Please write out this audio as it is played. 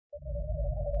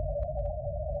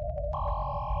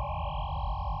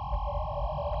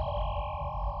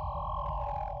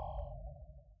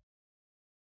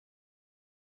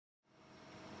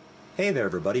Hey there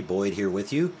everybody, Boyd here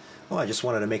with you. Well, I just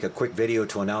wanted to make a quick video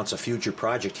to announce a future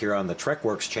project here on the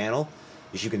TrekWorks channel.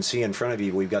 As you can see in front of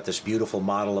you, we've got this beautiful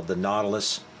model of the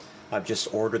Nautilus. I've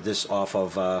just ordered this off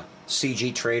of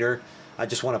CG Trader. I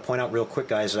just want to point out real quick,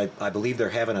 guys, I believe they're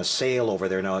having a sale over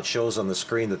there now. It shows on the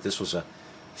screen that this was a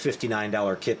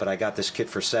 $59 kit, but I got this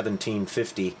kit for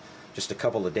 $17.50 just a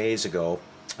couple of days ago.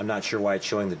 I'm not sure why it's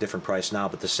showing the different price now,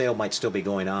 but the sale might still be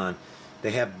going on.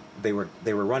 They were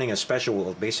running a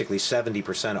special, basically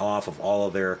 70% off of all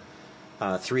of their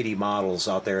 3D models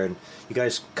out there, and you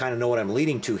guys kind of know what I'm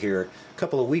leading to here. A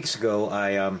couple of weeks ago,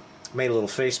 I made a little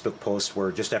Facebook post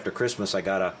where just after Christmas I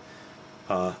got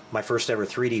my first ever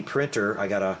 3D printer. I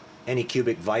got a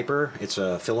Anycubic Viper. It's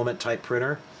a filament type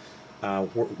printer.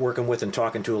 Working with and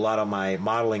talking to a lot of my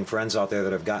modeling friends out there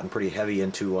that have gotten pretty heavy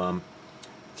into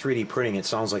 3D printing. It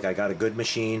sounds like I got a good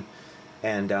machine,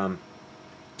 and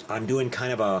I'm doing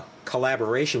kind of a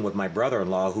collaboration with my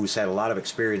brother-in-law who's had a lot of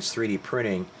experience 3D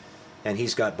printing, and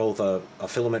he's got both a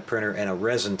filament printer and a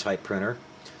resin type printer,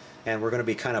 and we're going to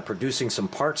be kind of producing some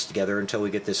parts together until we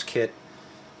get this kit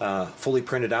fully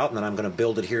printed out, and then I'm going to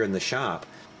build it here in the shop.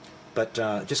 But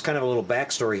just kind of a little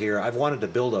backstory here. I've wanted to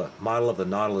build a model of the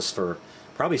Nautilus for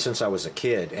probably since I was a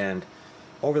kid, and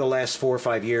over the last 4 or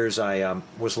 5 years I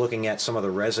was looking at some of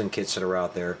the resin kits that are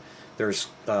out there. There's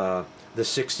the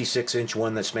 66-inch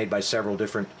one that's made by several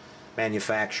different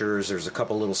manufacturers. There's a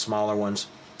couple little smaller ones,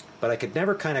 but I could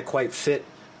never kind of quite fit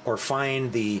or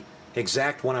find the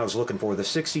exact one I was looking for. The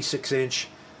 66-inch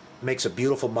makes a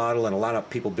beautiful model, and a lot of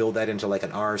people build that into like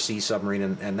an RC submarine,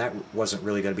 and that wasn't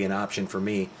really going to be an option for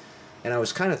me. And I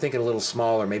was kind of thinking a little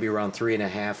smaller, maybe around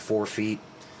 3.5, 4 feet.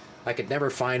 I could never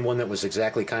find one that was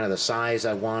exactly kind of the size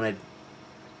I wanted.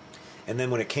 And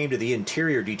then when it came to the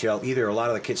interior detail, either a lot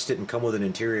of the kits didn't come with an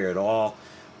interior at all,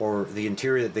 or the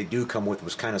interior that they do come with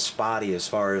was kind of spotty, as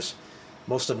far as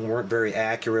most of them weren't very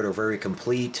accurate or very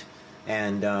complete,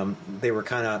 and they were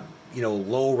kind of, you know,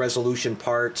 low resolution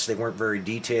parts. They weren't very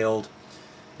detailed.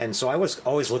 And so I was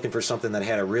always looking for something that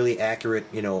had a really accurate,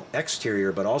 you know,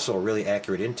 exterior, but also a really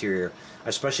accurate interior. I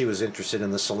especially was interested in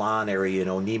the salon area, you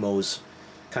know, Nemo's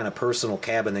kind of personal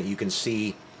cabin that you can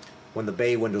see when the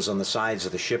bay windows on the sides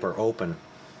of the ship are open.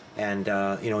 And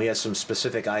you know, he has some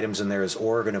specific items in there, his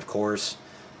organ, of course,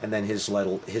 and then his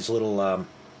little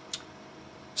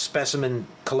specimen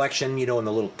collection, you know, and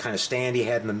the little kind of stand he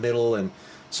had in the middle, and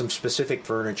some specific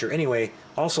furniture. Anyway,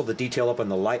 also the detail up in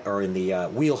the light, or in the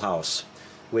wheelhouse,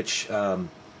 which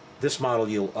this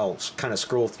model, I'll kind of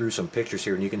scroll through some pictures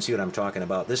here and you can see what I'm talking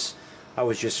about. This, I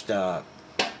was just kind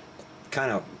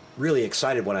of really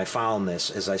excited when I found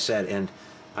this, as I said, and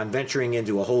I'm venturing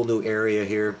into a whole new area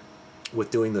here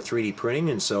with doing the 3D printing,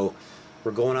 and so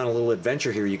we're going on a little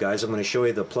adventure here, you guys. I'm going to show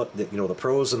you the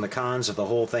pros and the cons of the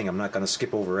whole thing. I'm not going to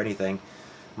skip over anything.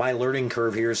 My learning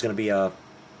curve here is going to be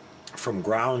from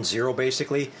ground zero,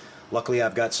 basically. Luckily,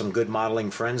 I've got some good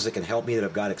modeling friends that can help me, that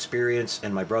have got experience,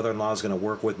 and my brother-in-law is going to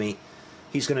work with me.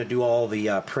 He's going to do all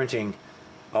the printing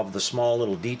of the small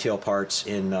little detail parts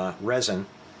in resin,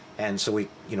 and so we,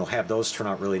 you know, have those turn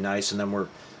out really nice, and then we're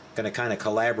going to kind of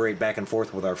collaborate back and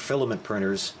forth with our filament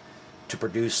printers to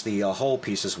produce the hull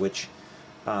pieces, which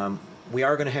we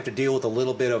are going to have to deal with a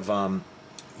little bit of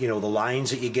you know, the lines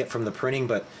that you get from the printing,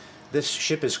 but this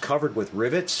ship is covered with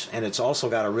rivets, and it's also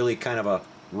got a really kind of a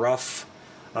rough,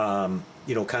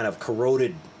 you know, kind of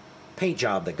corroded paint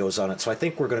job that goes on it. So I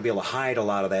think we're going to be able to hide a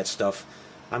lot of that stuff.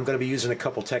 I'm going to be using a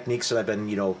couple techniques that I've been,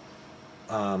 you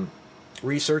know,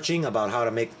 researching about how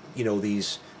to make, you know,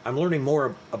 these. I'm learning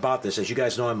more about this. As you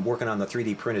guys know, I'm working on the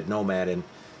 3D printed Nomad,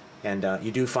 and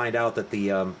you do find out that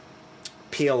the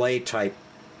PLA type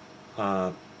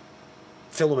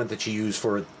filament that you use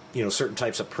for, you know, certain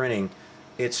types of printing,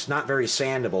 it's not very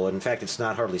sandable. In fact, it's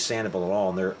not hardly sandable at all.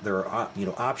 And there are, you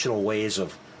know, optional ways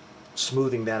of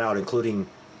smoothing that out, including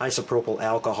isopropyl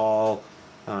alcohol,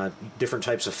 different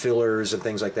types of fillers and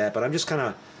things like that. But I'm just kind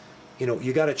of, you know,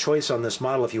 you got a choice on this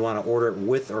model if you want to order it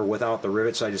with or without the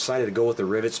rivets. I decided to go with the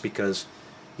rivets because,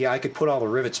 yeah, I could put all the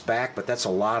rivets back, but that's a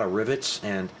lot of rivets,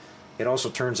 and it also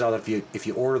turns out if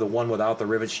you order the one without the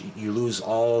rivets, you lose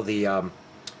all the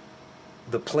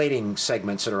plating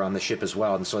segments that are on the ship as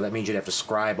well, and so that means you'd have to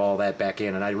scribe all that back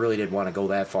in, and I really didn't want to go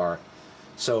that far.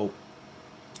 So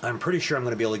I'm pretty sure I'm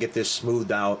going to be able to get this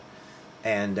smoothed out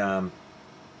and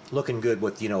looking good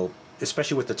with, you know,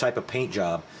 especially with the type of paint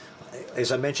job.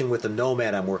 As I mentioned with the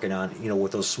Nomad I'm working on, you know,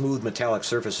 with those smooth metallic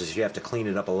surfaces, you have to clean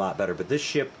it up a lot better. But this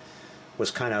ship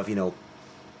was kind of, you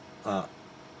know,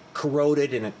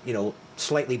 corroded and, you know,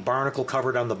 slightly barnacle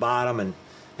covered on the bottom,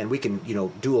 and we can, you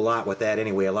know, do a lot with that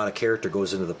anyway. A lot of character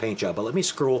goes into the paint job. But let me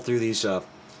scroll through these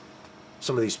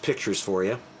some of these pictures for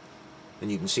you.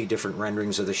 and you can see different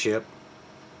renderings of the ship.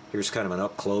 Here's kind of an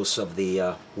up close of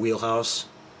the wheelhouse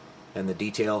and the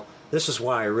detail. This is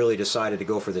why I really decided to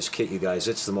go for this kit, you guys.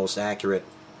 It's the most accurate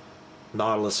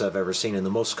Nautilus I've ever seen and the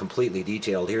most completely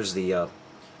detailed. Here's the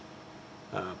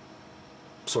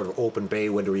sort of open bay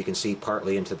window where you can see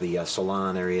partly into the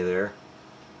salon area there.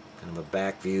 Kind of a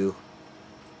back view.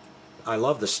 I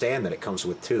love the stand that it comes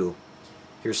with too.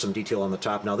 Here's some detail on the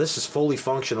top. Now this is fully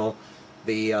functional.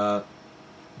 The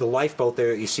lifeboat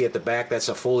there you see at the back, that's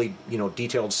a fully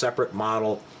detailed separate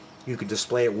model. You could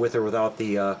display it with or without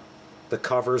the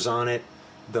covers on it.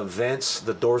 The vents,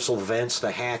 the dorsal vents,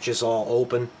 the hatches all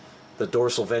open. The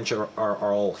dorsal vents are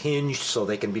all hinged so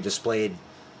they can be displayed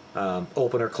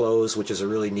open or closed, which is a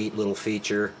really neat little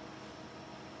feature.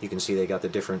 You can see they got the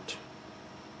different,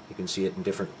 you can see it in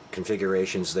different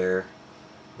configurations there.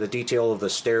 The detail of the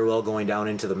stairwell going down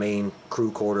into the main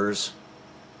crew quarters,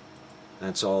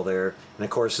 that's all there. And of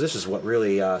course this is what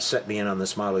really set me in on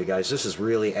this model, you guys. This is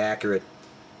really accurate.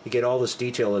 You get all this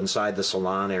detail inside the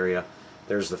salon area.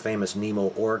 There's the famous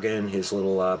Nemo organ, his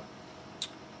little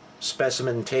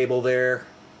specimen table there,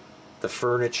 the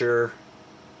furniture.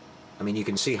 I mean, you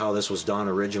can see how this was done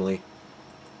originally.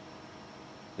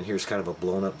 And here's kind of a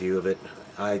blown up view of it.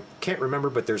 I can't remember,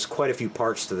 but there's quite a few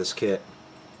parts to this kit.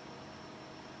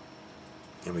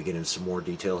 And we get into some more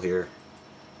detail here.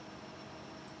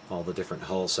 All the different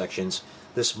hull sections.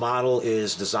 This model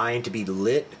is designed to be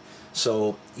lit,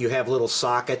 so you have little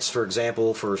sockets, for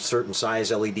example, for certain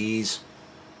size LEDs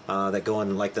that go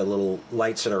in, like the little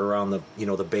lights that are around the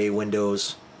the bay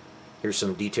windows. Here's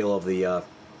some detail of the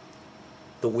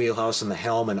wheelhouse and the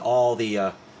helm, and all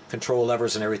the control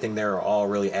levers and everything there are all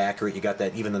really accurate. You got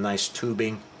that, even the nice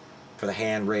tubing for the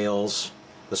handrails,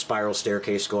 the spiral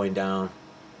staircase going down.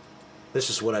 This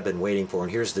is what I've been waiting for,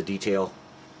 and here's the detail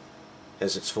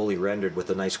as it's fully rendered with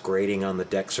the nice grading on the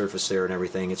deck surface there and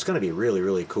everything. It's going to be really,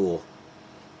 really cool.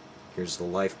 Here's the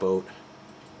lifeboat.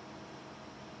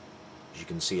 As you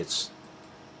can see, it's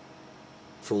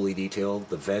fully detailed.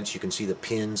 The vents, you can see the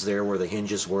pins there where the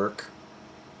hinges work.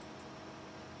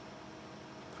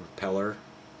 Propeller,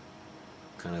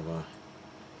 kind of a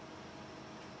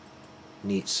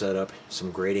neat setup.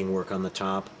 Some grading work on the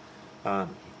top.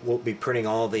 We'll be printing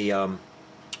all the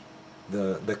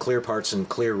clear parts in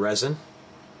clear resin,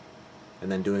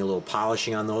 and then doing a little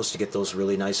polishing on those to get those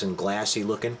really nice and glassy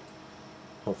looking.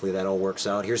 Hopefully that all works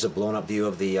out. Here's a blown up view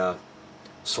of the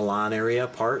salon area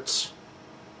parts,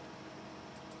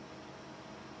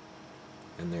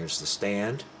 and there's the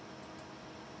stand.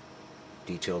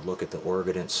 Detailed look at the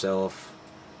organ itself.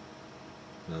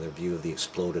 Another view of the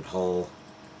exploded hull,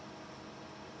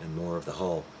 and more of the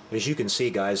hull. As you can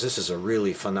see, guys, this is a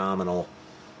really phenomenal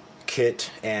kit,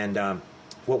 and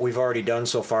what we've already done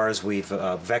so far is we've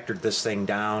vectored this thing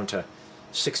down to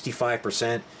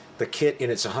 65%. The kit in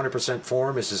its 100%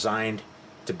 form is designed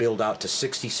to build out to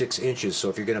 66 inches, so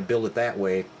if you're going to build it that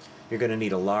way, you're going to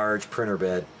need a large printer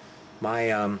bed.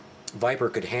 My Viper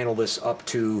could handle this up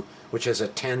to, which has a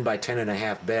 10 by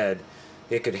 10.5 bed,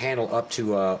 it could handle up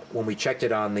to, when we checked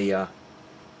it on the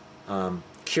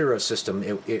Cura system,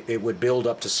 it would build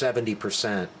up to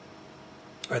 70%.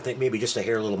 I think maybe just a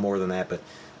hair a little more than that, but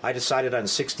I decided on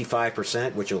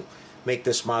 65%, which will make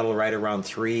this model right around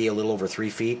a little over 3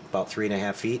 feet, about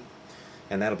 3.5 feet,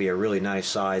 and that'll be a really nice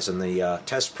size. And the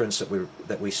test prints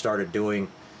that we started doing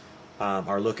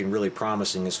are looking really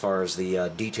promising as far as the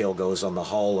detail goes on the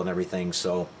hull and everything.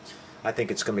 So I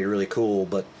think it's going to be really cool.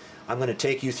 But I'm going to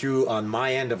take you through on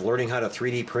my end of learning how to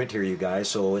 3D print here, you guys.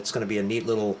 So it's going to be a neat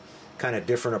little kind of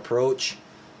different approach.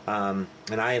 And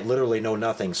I literally know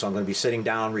nothing, so I'm going to be sitting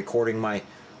down recording my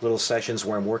little sessions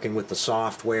where I'm working with the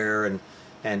software,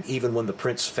 and even when the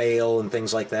prints fail and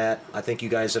things like that. I think you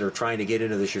guys that are trying to get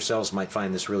into this yourselves might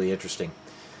find this really interesting.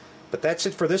 But that's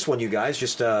it for this one, you guys.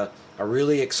 Just a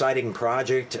really exciting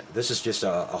project. This is just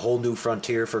a whole new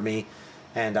frontier for me,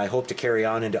 and I hope to carry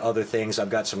on into other things. I've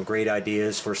got some great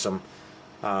ideas for some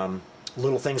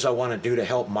little things I want to do to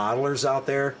help modelers out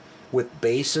there with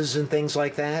bases and things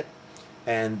like that.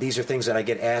 And these are things that I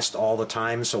get asked all the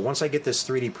time. So once I get this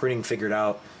 3D printing figured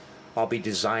out, I'll be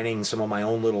designing some of my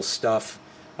own little stuff,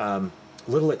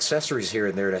 little accessories here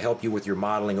and there to help you with your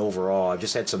modeling overall. I've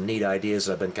just had some neat ideas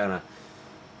I've been kind of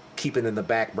keeping in the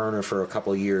back burner for a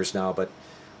couple of years now, but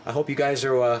I hope you guys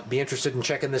are be interested in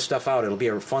checking this stuff out. It'll be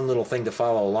a fun little thing to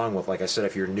follow along with, like I said,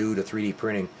 if you're new to 3D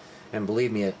printing. And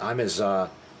believe me, I'm as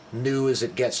new as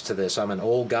it gets to this. I'm an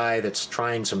old guy that's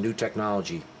trying some new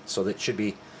technology, so that should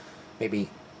be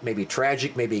maybe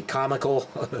tragic, maybe comical.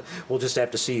 We'll just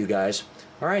have to see, you guys.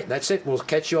 All right, that's it. We'll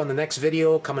catch you on the next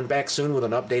video. Coming back soon with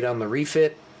an update on the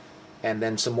refit. and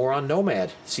then some more on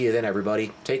Nomad. See you then,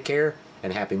 everybody. Take care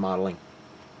and happy modeling.